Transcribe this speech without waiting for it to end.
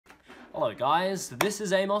Hello guys, this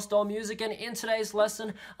is Amosdoll Music, and in today's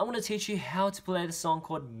lesson I'm going to teach you how to play the song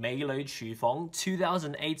called 美女廚房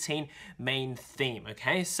2018 main theme.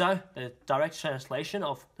 Okay, so the direct translation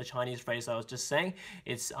of the Chinese phrase I was just saying,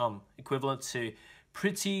 it's equivalent to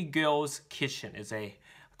Pretty Girl's Kitchen. It's a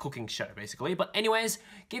cooking show basically. But anyways,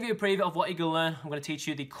 give you a preview of what you're going to learn. I'm going to teach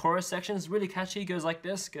you the chorus section. It's really catchy. It goes like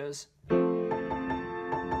this, goes...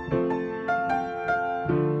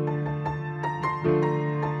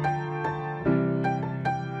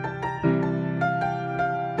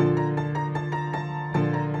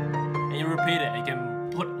 repeat it. You can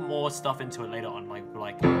put more stuff into it later on, like.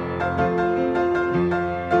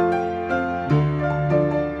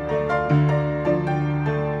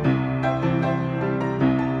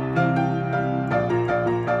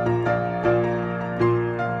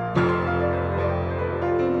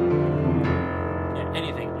 Yeah,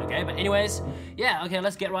 anything. Okay, but anyways, yeah. Okay,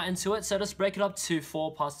 let's get right into it. So let's break it up to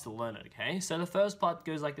 4 parts to learn it. Okay, so the first part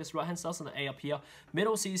goes like this. Right hand starts on the A up here.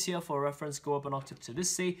 Middle C is here for reference. Go up an octave to this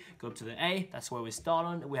C. Go up to the A. That's where we start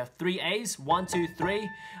on. We have 3 A's. 1, 2, 3.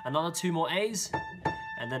 Another 2 more A's.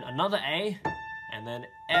 And then another A. And then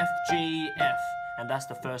F, G, F. And that's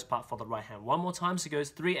the first part for the right hand. One more time. So it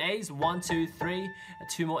goes 3 A's. 1, 2, 3.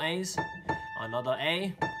 2 more A's. Another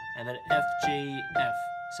A. And then F, G, F.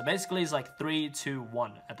 So basically it's like 3, 2,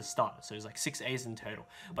 1 at the start. So it's like 6 A's in total.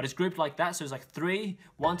 But it's grouped like that. So it's like 3,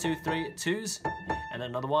 1, 2, 3, 2's. And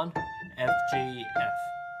then another one, F, G, F.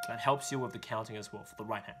 That helps you with the counting as well for the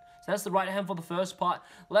right hand. So that's the right hand for the first part.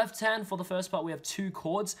 Left hand for the first part, we have 2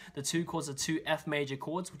 chords. The 2 chords are 2 F major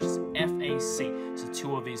chords, which is F, A, C. So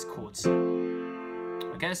 2 of these chords.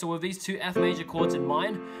 Okay, so with these 2 F major chords in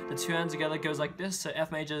mind, the 2 hands together goes like this. So F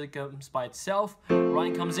major comes by itself. Right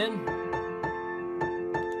hand comes in.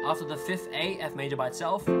 After the 5th A, F major by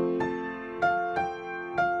itself. And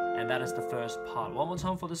that is the first part. One more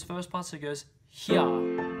time for this first part. So it goes here,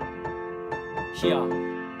 here,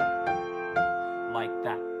 like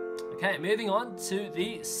that. Okay, moving on to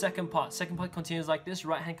the second part. Second part continues like this.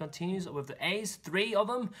 Right hand continues with the A's, 3 of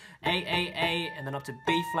them. A, and then up to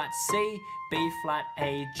B flat C, B flat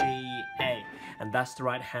A, G, A. And that's the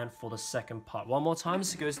right hand for the second part. One more time,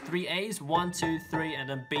 so it goes 3 A's, 1, 2, 3, and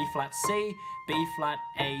then B flat C, B flat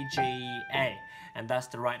A, G, A. And that's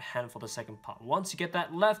the right hand for the second part. Once you get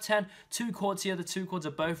that left hand, 2 chords here. The 2 chords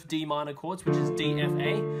are both D minor chords, which is D, F,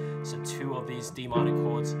 A. So 2 of these D minor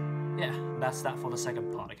chords. Yeah, that's that for the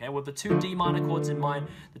second part, okay? With the 2 D minor chords in mind,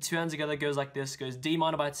 the 2 hands together goes like this. Goes D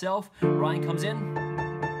minor by itself, right hand comes in.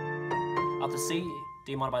 After C,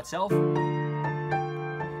 D minor by itself.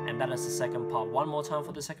 And that is the second part. One more time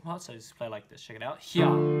for the second part, so just play like this. Check it out. Here.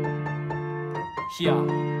 Here.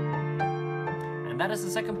 And that is the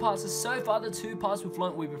second part. So far, the 2 parts we've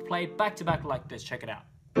learned, we've played back to back like this. Check it out.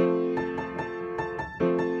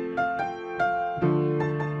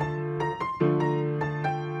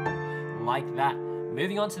 Like that.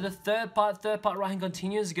 Moving on to the third part. Third part, right hand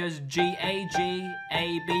continues. It goes G, A, G,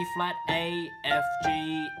 A, B flat, A, F,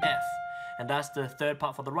 G, F. And that's the third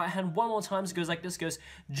part for the right hand. One more time, so it goes like this. Goes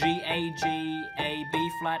G, A, G, A, B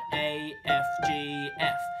flat, A, F, G,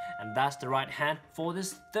 F. And that's the right hand for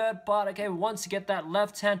this third part. Okay, once you get that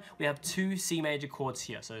left hand, we have 2 C major chords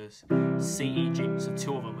here. So it's C, E, G. So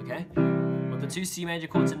 2 of them, okay? With the 2 C major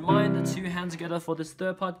chords in mind, the 2 hands together for this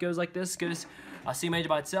third part goes like this. Goes C major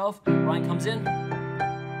by itself. Right comes in.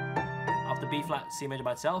 After B flat, C major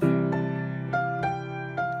by itself.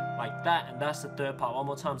 Like that, and that's the third part. One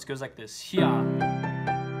more time, so it goes like this. Here.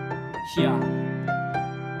 Here.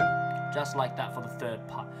 Just like that for the third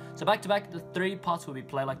part. So back to back, the 3 parts will be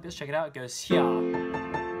played like this. Check it out. It goes here,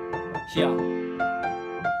 here,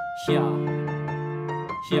 here,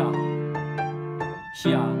 here,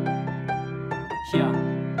 here, here,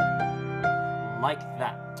 like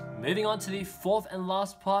that. Moving on to the 4th and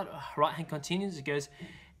last part. Right hand continues. It goes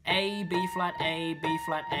A, B flat, A, B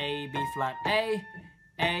flat, A, B flat, A,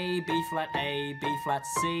 B flat, A, B flat,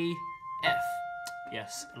 C, F.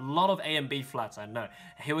 Yes, a lot of A and B flats, I know.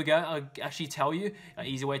 Here we go, I'll actually tell you an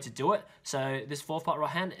easy way to do it. So this 4th part right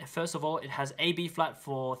hand, first of all, it has A, B flat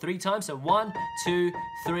for 3 times. So 1, 2,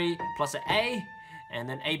 3, plus an A, and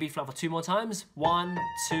then A, B flat for 2 more times. 1,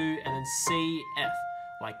 2, and then C, F.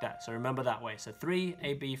 Like that. So remember that way. So 3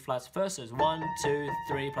 A, B flats first. So it's 1, 2,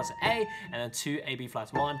 3 plus an A, and then 2 A, B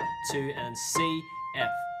flats. 1, 2, and then C, F.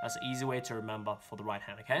 That's an easy way to remember for the right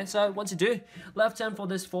hand, okay? So once you do, left hand for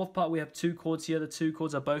this 4th part, we have 2 chords here. The 2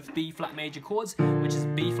 chords are both B flat major chords, which is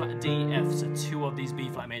B flat, D, F. So 2 of these B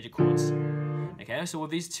flat major chords. Okay, so with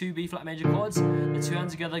these 2 B flat major chords, the 2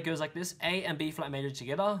 hands together goes like this. A and B flat major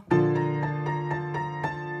together.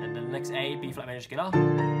 And then the next A, B flat major together.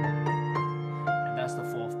 And that's the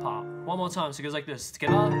 4th part. One more time, so it goes like this.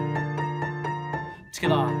 Together,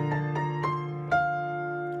 together.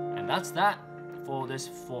 And that's that for this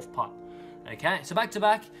fourth part. Okay, so back to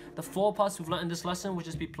back, the 4 parts we've learned in this lesson will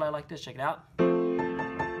just be played like this. Check it out.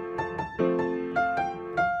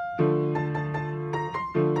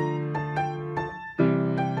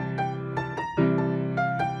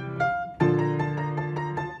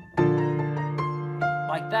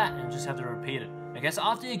 Like that, and just have to repeat it. Okay, so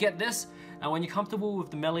after you get this, and when you're comfortable with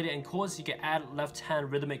the melody and chords, you can add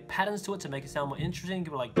left-hand rhythmic patterns to it to make it sound more interesting. You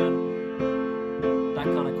can be like that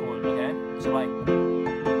kind of chord. Okay, so like.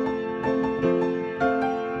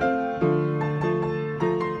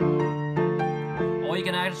 Or you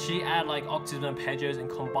can actually add like octaves and arpeggios and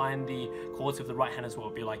combine the chords with the right hand as well.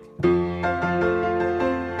 It'll be like.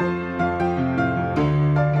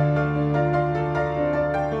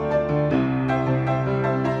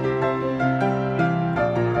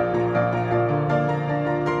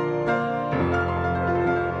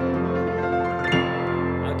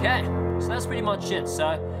 Okay, so that's pretty much it.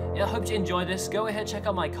 So yeah, I hope you enjoyed this. Go ahead, check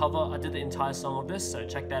out my cover. I did the entire song of this, so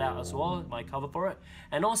check that out as well, my cover for it.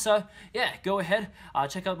 And also, yeah, go ahead,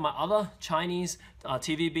 check out my other Chinese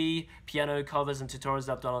TVB piano covers and tutorials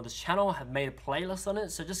that I've done on this channel. I have made a playlist on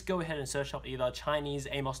it, so just go ahead and search up either Chinese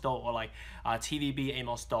Amosdoll or like TVB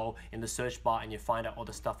Amosdoll in the search bar, and you find out all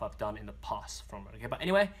the stuff I've done in the past from it. Okay, but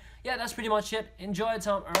anyway, yeah, that's pretty much it. Enjoy your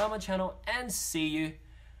time around my channel, and see you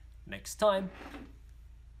next time.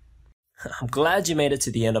 I'm glad you made it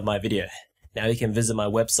to the end of my video. Now you can visit my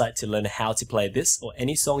website to learn how to play this or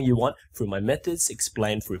any song you want through my methods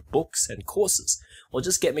explained through books and courses, or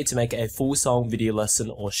just get me to make a full song video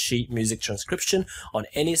lesson or sheet music transcription on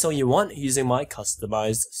any song you want using my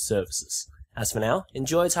customized services. As for now,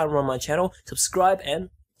 enjoy your time around my channel, subscribe,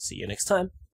 and see you next time.